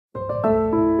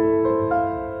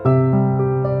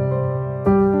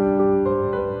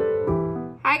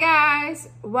Hi guys,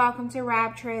 welcome to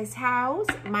Rapturous House.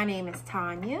 My name is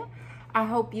Tanya. I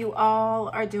hope you all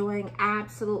are doing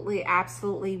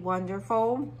absolutely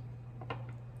wonderful.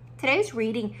 Today's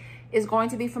reading is going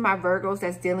to be for my Virgos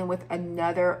that's dealing with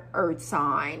another earth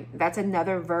sign. That's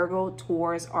another Virgo,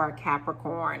 Taurus, or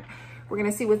Capricorn. We're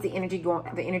going to see what's the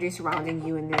energy surrounding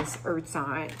you in this earth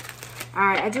sign. All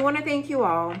right, I do want to thank you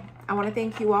all. I want to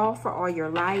thank you all for all your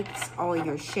likes, all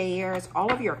your shares,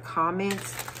 all of your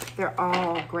comments. They're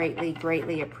all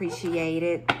greatly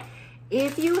appreciated.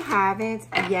 If you haven't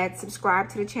yet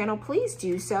subscribed to the channel, please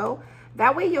do so.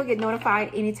 That way you'll get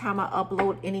notified anytime I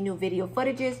upload any new video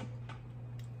footages.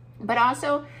 But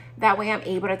also, that way I'm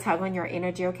able to tug on your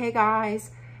energy, okay,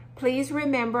 guys? Please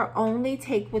remember, only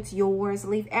take what's yours.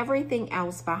 Leave everything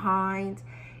else behind.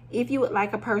 If you would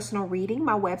like a personal reading,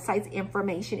 my website's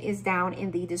information is down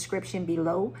in the description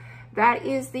below. That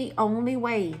is the only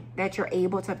way that you're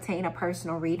able to obtain a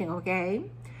personal reading, okay?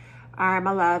 All right,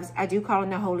 my loves, I do call on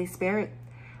the Holy Spirit.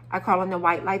 I call on the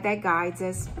white light that guides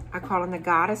us. I call on the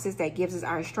goddesses that gives us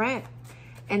our strength.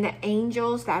 And the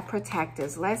angels that protect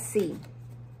us. Let's see.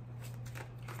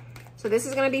 So this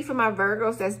is going to be for my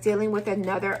Virgos that's dealing with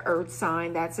another earth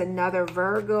sign. That's another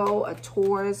Virgo, a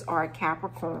Taurus, or a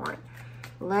Capricorn.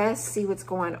 Let's see what's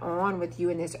going on with you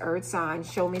in this earth sign.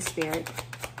 Show me, Spirit.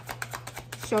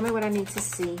 Show me what I need to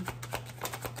see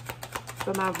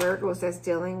for my Virgos that's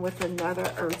dealing with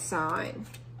another earth sign.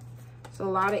 So a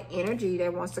lot of energy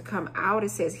that wants to come out.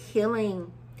 It says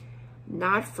healing,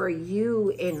 not for you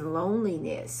in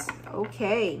loneliness.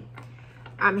 Okay.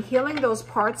 I'm healing those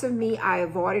parts of me I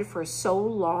avoided for so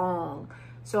long.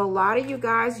 So a lot of you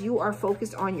guys, you are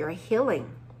focused on your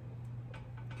healing.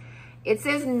 It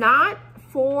says not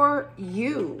for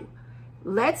you.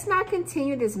 Let's not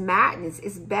continue this madness.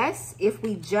 It's best if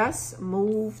we just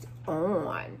moved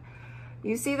on.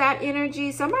 You see that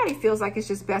energy? Somebody feels like it's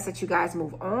just best that you guys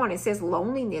move on. It says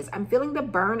loneliness. I'm feeling the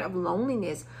burn of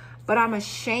loneliness, but I'm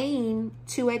ashamed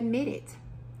to admit it.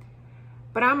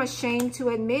 But I'm ashamed to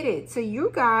admit it. So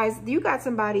you guys, you got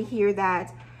somebody here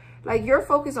that, like, you're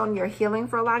focused on your healing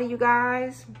for a lot of you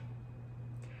guys.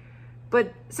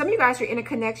 But some of you guys are in a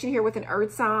connection here with an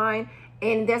earth sign,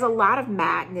 and there's a lot of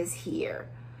madness here.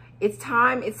 It's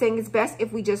time, it's saying it's best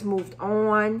if we just moved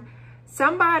on.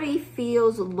 Somebody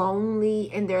feels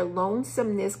lonely, and their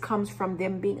lonesomeness comes from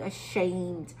them being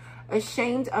ashamed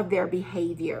of their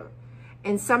behavior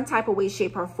in some type of way,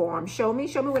 shape, or form. Show me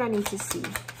what I need to see.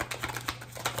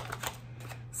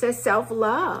 Says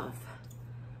self-love.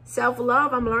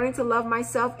 Self-love. I'm learning to love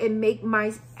myself and make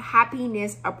my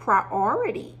happiness a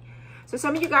priority. So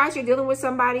some of you guys, you're dealing with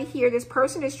somebody here. This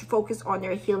person is focused on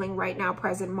their healing right now,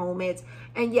 present moment.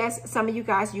 And yes, some of you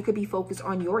guys, you could be focused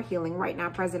on your healing right now,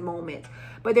 present moment.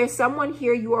 But there's someone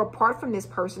here, you are apart from this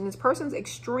person. This person's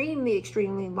extremely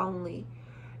lonely.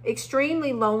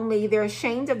 Extremely lonely. They're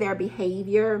ashamed of their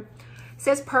behavior. It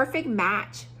says perfect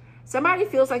match. Somebody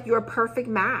feels like you're a perfect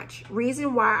match.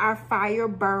 Reason why our fire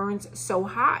burns so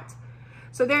hot.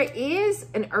 So there is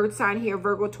an earth sign here,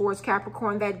 Virgo, Taurus,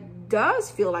 Capricorn, that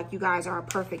does feel like you guys are a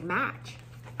perfect match.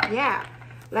 Yeah.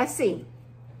 Let's see.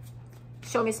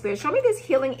 Show me, Spirit. Show me this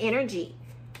healing energy.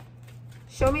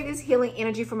 Show me this healing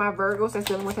energy for my Virgos that's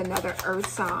dealing with another earth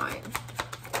sign.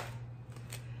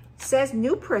 Says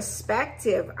new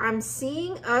perspective. I'm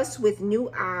seeing us with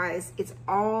new eyes. It's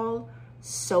all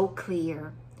so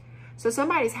clear. So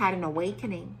somebody's had an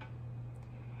awakening.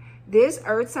 This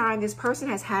earth sign, this person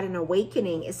has had an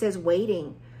awakening. It says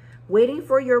waiting. Waiting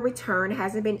for your return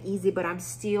hasn't been easy, but I'm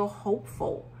still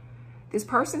hopeful. This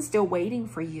person's still waiting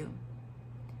for you.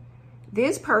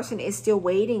 This person is still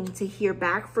waiting to hear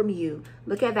back from you.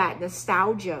 Look at that,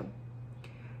 nostalgia.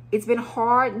 It's been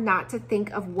hard not to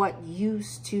think of what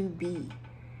used to be.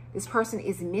 This person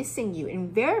is missing you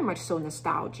and very much so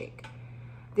nostalgic.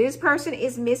 This person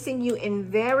is missing you and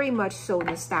very much so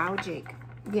nostalgic.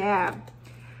 Yeah.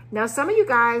 Now, some of you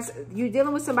guys, you're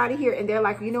dealing with somebody here and they're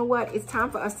like, you know what? It's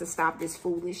time for us to stop this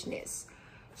foolishness.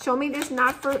 Show me this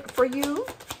not for you.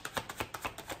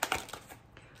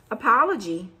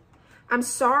 Apology. I'm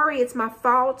sorry. It's my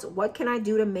fault. What can I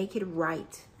do to make it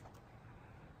right?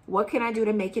 What can I do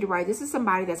to make it right? This is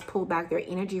somebody that's pulled back their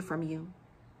energy from you.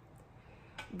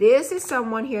 This is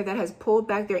someone here that has pulled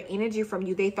back their energy from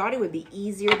you. They thought it would be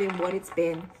easier than what it's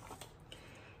been.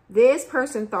 This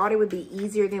person thought it would be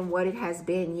easier than what it has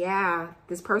been. Yeah,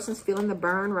 this person's feeling the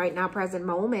burn right now, present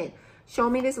moment. Show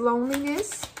me this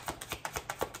loneliness.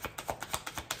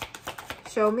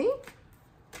 Show me.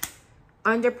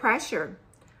 Under pressure.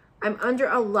 I'm under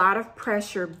a lot of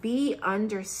pressure. Be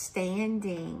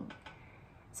understanding.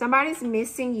 Somebody's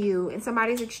missing you, and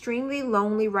somebody's extremely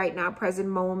lonely right now, present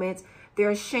moment.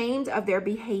 They're ashamed of their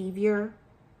behavior.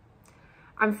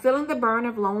 I'm feeling the burn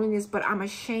of loneliness, but I'm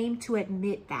ashamed to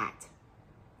admit that.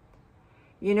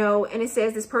 You know, and it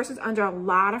says this person's under a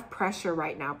lot of pressure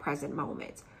right now, present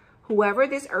moment. Whoever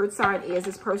this earth sign is,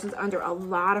 this person's under a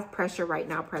lot of pressure right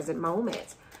now, present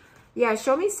moment. Yeah,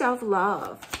 show me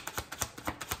self-love.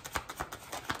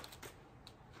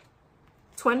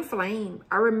 Twin flame.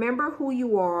 I remember who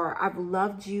you are. I've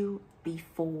loved you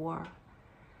before.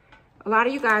 A lot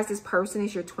of you guys, this person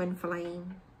is your twin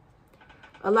flame.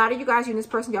 A lot of you guys, you and this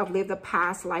person, y'all have lived a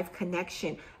past life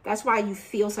connection. That's why you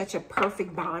feel such a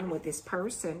perfect bond with this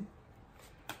person.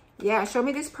 Yeah, show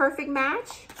me this perfect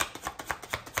match.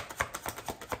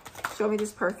 Show me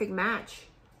this perfect match.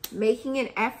 Making an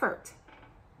effort.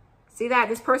 See that?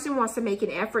 This person wants to make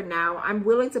an effort now. I'm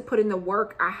willing to put in the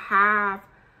work. I have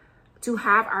to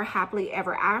have our happily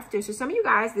ever after. So some of you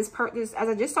guys, this as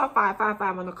I just saw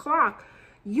 555 on the clock,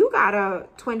 you got a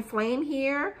twin flame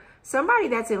here. Somebody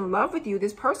that's in love with you.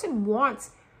 This person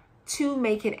wants to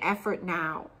make an effort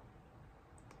now.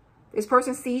 This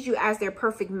person sees you as their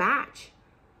perfect match.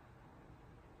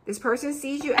 This person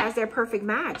sees you as their perfect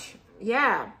match.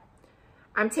 Yeah.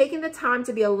 I'm taking the time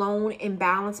to be alone and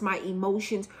balance my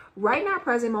emotions. Right now,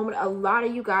 present moment, a lot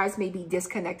of you guys may be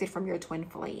disconnected from your twin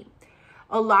flame.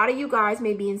 A lot of you guys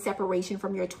may be in separation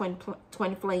from your twin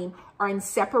flame, or in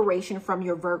separation from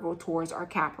your Virgo, Taurus, or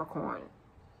Capricorn.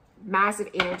 Massive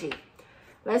energy.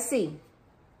 Let's see.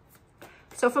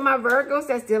 So for my Virgos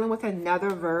that's dealing with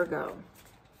another Virgo.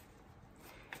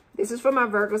 This is for my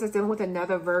Virgos that's dealing with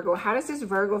another Virgo. How does this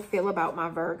Virgo feel about my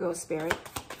Virgo, Spirit?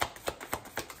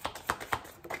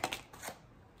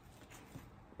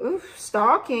 Oof,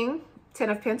 stalking. 10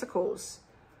 of Pentacles.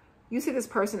 You see this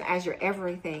person as your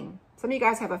everything. Some of you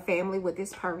guys have a family with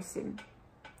this person.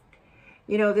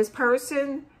 You know, this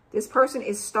person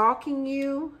is stalking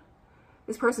you.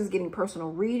 This person is getting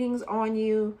personal readings on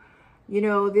you. You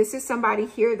know, this is somebody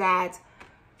here that,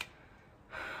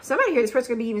 this person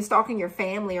could be even stalking your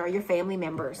family or your family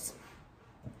members.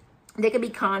 They could be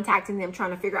contacting them, trying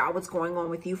to figure out what's going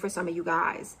on with you for some of you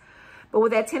guys. But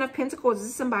with that 10 of Pentacles, this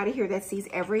is somebody here that sees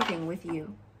everything with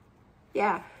you.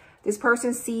 Yeah, this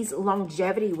person sees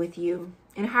longevity with you.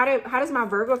 And how does my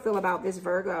Virgo feel about this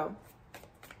Virgo?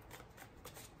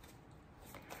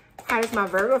 How does my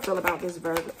Virgo feel about this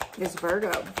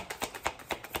Virgo?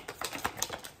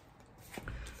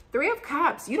 3 of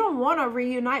Cups. You don't want to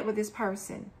reunite with this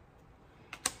person.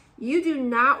 You do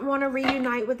not want to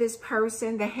reunite with this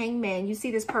person. The Hangman. You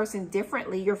see this person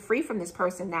differently. You're free from this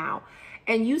person now.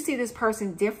 And you see this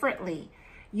person differently.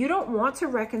 You don't want to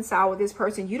reconcile with this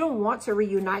person. You don't want to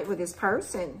reunite with this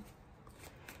person.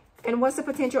 And what's the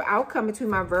potential outcome between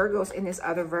my Virgos and this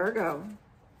other Virgo?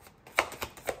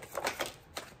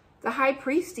 The High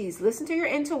Priestess. Listen to your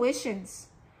intuitions.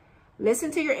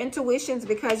 Listen to your intuitions,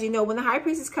 because, you know, when the High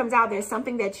Priestess comes out, there's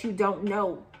something that you don't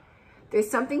know. There's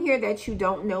something here that you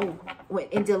don't know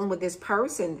in dealing with this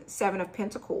person. 7 of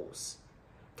Pentacles.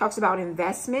 Talks about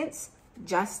investments,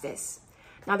 justice.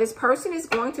 Now, this person is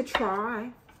going to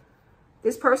try.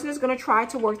 This person is going to try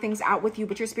to work things out with you,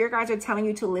 but your spirit guides are telling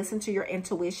you to listen to your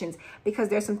intuitions, because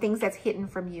there's some things that's hidden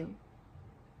from you.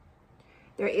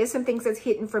 There is some things that's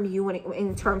hidden from you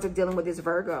in terms of dealing with this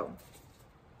Virgo.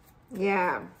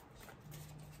 Yeah.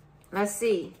 Let's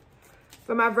see.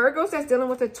 For my Virgos that's dealing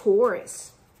with a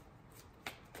Taurus.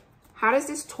 How does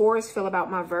this Taurus feel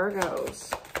about my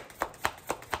Virgos?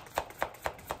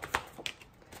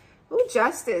 Ooh,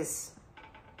 Justice.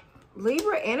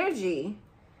 Libra energy.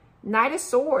 Knight of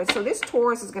Swords. So this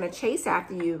Taurus is going to chase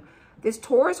after you. This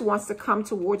Taurus wants to come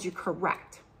towards you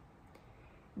correct.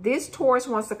 This Taurus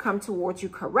wants to come towards you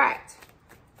correct.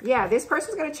 Yeah, this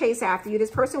person's going to chase after you.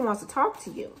 This person wants to talk to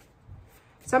you.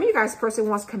 Some of you guys, this person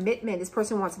wants commitment. This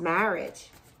person wants marriage.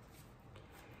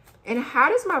 And how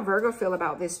does my Virgo feel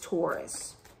about this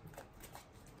Taurus?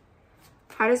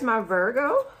 How does my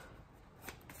Virgo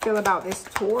feel about this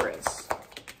Taurus?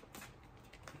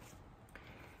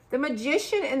 The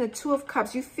Magician and the 2 of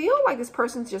Cups. You feel like this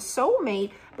person's your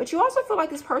soulmate, but you also feel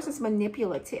like this person's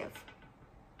manipulative.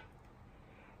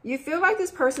 You feel like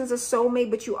this person's a soulmate,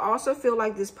 but you also feel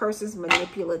like this person's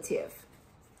manipulative.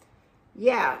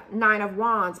 Yeah, 9 of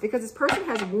Wands, because this person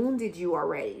has wounded you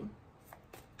already.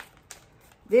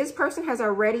 This person has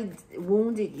already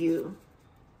wounded you.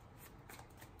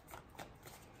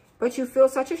 But you feel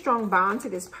such a strong bond to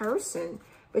this person.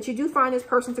 But you do find this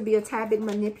person to be a tad bit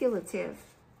manipulative.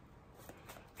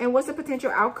 And what's the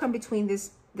potential outcome between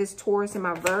this Taurus and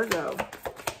my Virgo?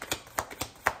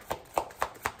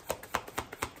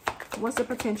 What's the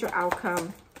potential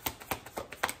outcome?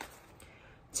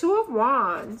 Two of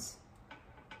Wands.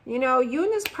 You know, you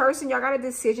and this person, y'all got a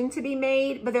decision to be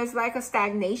made, but there's like a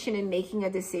stagnation in making a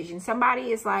decision.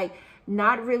 Somebody is like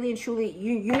not really and truly,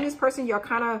 you and this person, you're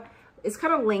kind of, it's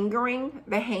kind of lingering,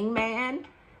 the Hangman.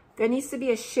 There needs to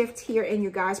be a shift here in you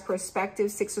guys'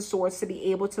 perspective, Six of Swords, to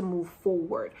be able to move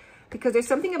forward. Because there's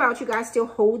something about you guys still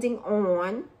holding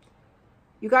on.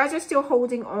 You guys are still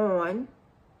holding on.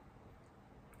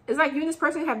 It's like you and this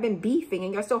person have been beefing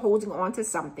and you're still holding on to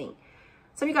something.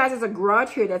 Some of you guys, there's a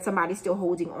grudge here that somebody's still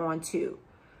holding on to.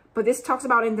 But this talks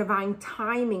about in divine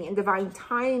timing,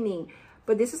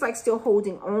 But this is like still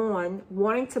holding on,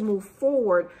 wanting to move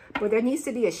forward. But there needs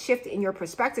to be a shift in your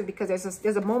perspective because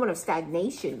there's a moment of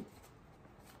stagnation.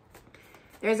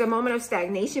 There's a moment of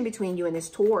stagnation between you and this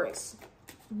Taurus.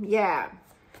 Yeah.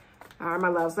 All right, my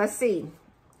loves. Let's see.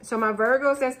 So my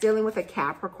Virgos that's dealing with a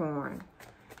Capricorn.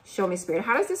 Show me, Spirit.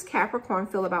 How does this Capricorn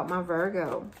feel about my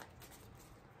Virgo?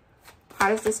 How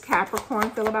does this Capricorn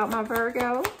feel about my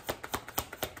Virgo?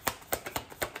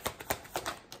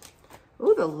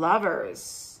 Ooh, the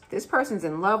Lovers. This person's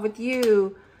in love with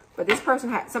you, but this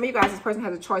person, some of you guys, this person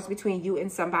has a choice between you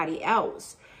and somebody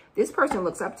else. This person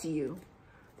looks up to you.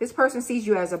 This person sees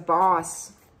you as a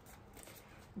boss.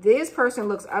 This person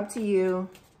looks up to you.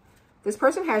 This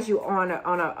person has you on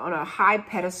a high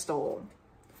pedestal.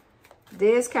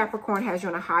 This Capricorn has you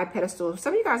on a high pedestal.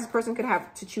 Some of you guys, this person could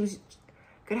have to choose,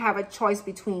 could have a choice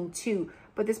between two,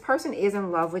 but this person is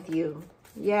in love with you.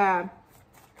 Yeah.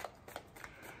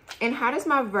 And how does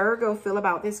my Virgo feel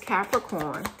about this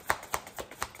Capricorn?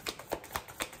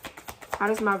 How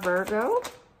does my Virgo?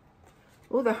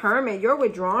 Oh, the Hermit. You're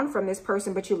withdrawn from this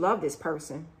person, but you love this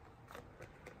person.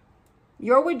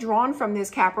 You're withdrawn from this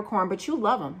Capricorn, but you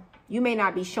love them. You may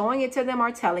not be showing it to them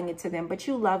or telling it to them, but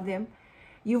you love them.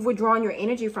 You've withdrawn your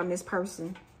energy from this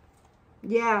person.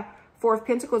 Yeah. Four of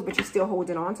Pentacles, but you're still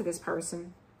holding on to this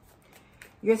person.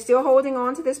 You're still holding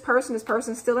on to this person. This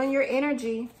person's still in your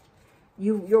energy.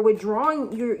 You're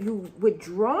withdrawing. You're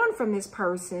withdrawn from this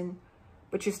person,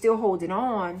 but you're still holding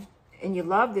on. And you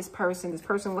love this person. This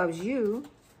person loves you.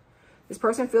 This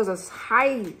person feels a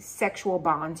high sexual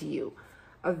bond to you.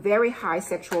 A very high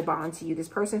sexual bond to you. This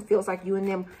person feels like you and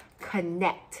them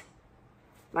connect.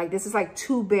 Like this is like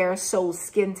two bare souls,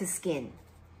 skin to skin.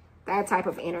 That type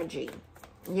of energy.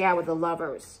 Yeah, with the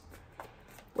Lovers.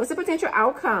 What's the potential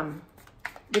outcome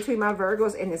between my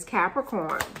Virgos and this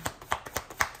Capricorn?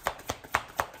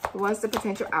 What's the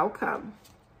potential outcome?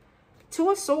 Two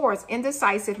of Swords,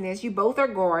 indecisiveness. You both are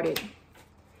guarded.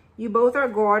 You both are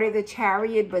guarded, the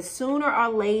Chariot, but sooner or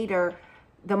later,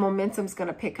 the momentum's going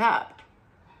to pick up.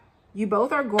 You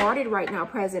both are guarded right now,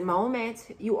 present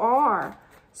moment. You are.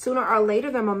 Sooner or later,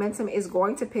 the momentum is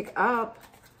going to pick up.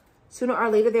 Sooner or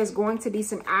later, there's going to be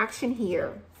some action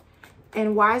here.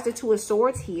 And why is the Two of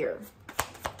Swords here?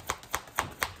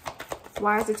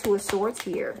 Why is the Two of Swords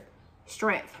here?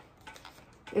 Strength.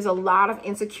 There's a lot of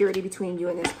insecurity between you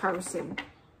and this person.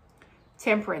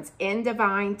 Temperance and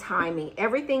divine timing.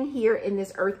 Everything here in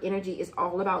this earth energy is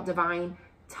all about divine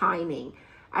timing.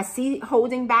 I see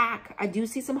holding back. I do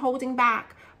see some holding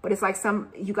back. But it's like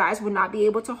you guys will not be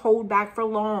able to hold back for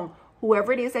long.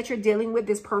 Whoever it is that you're dealing with,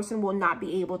 this person will not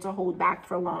be able to hold back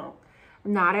for long.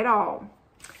 Not at all.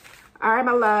 All right,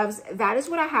 my loves, that is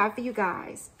what I have for you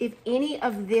guys. If any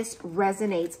of this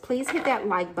resonates, please hit that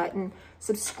like button.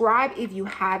 Subscribe if you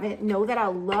haven't. Know that I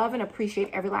love and appreciate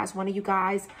every last one of you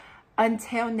guys.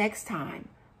 Until next time,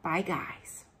 bye,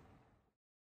 guys.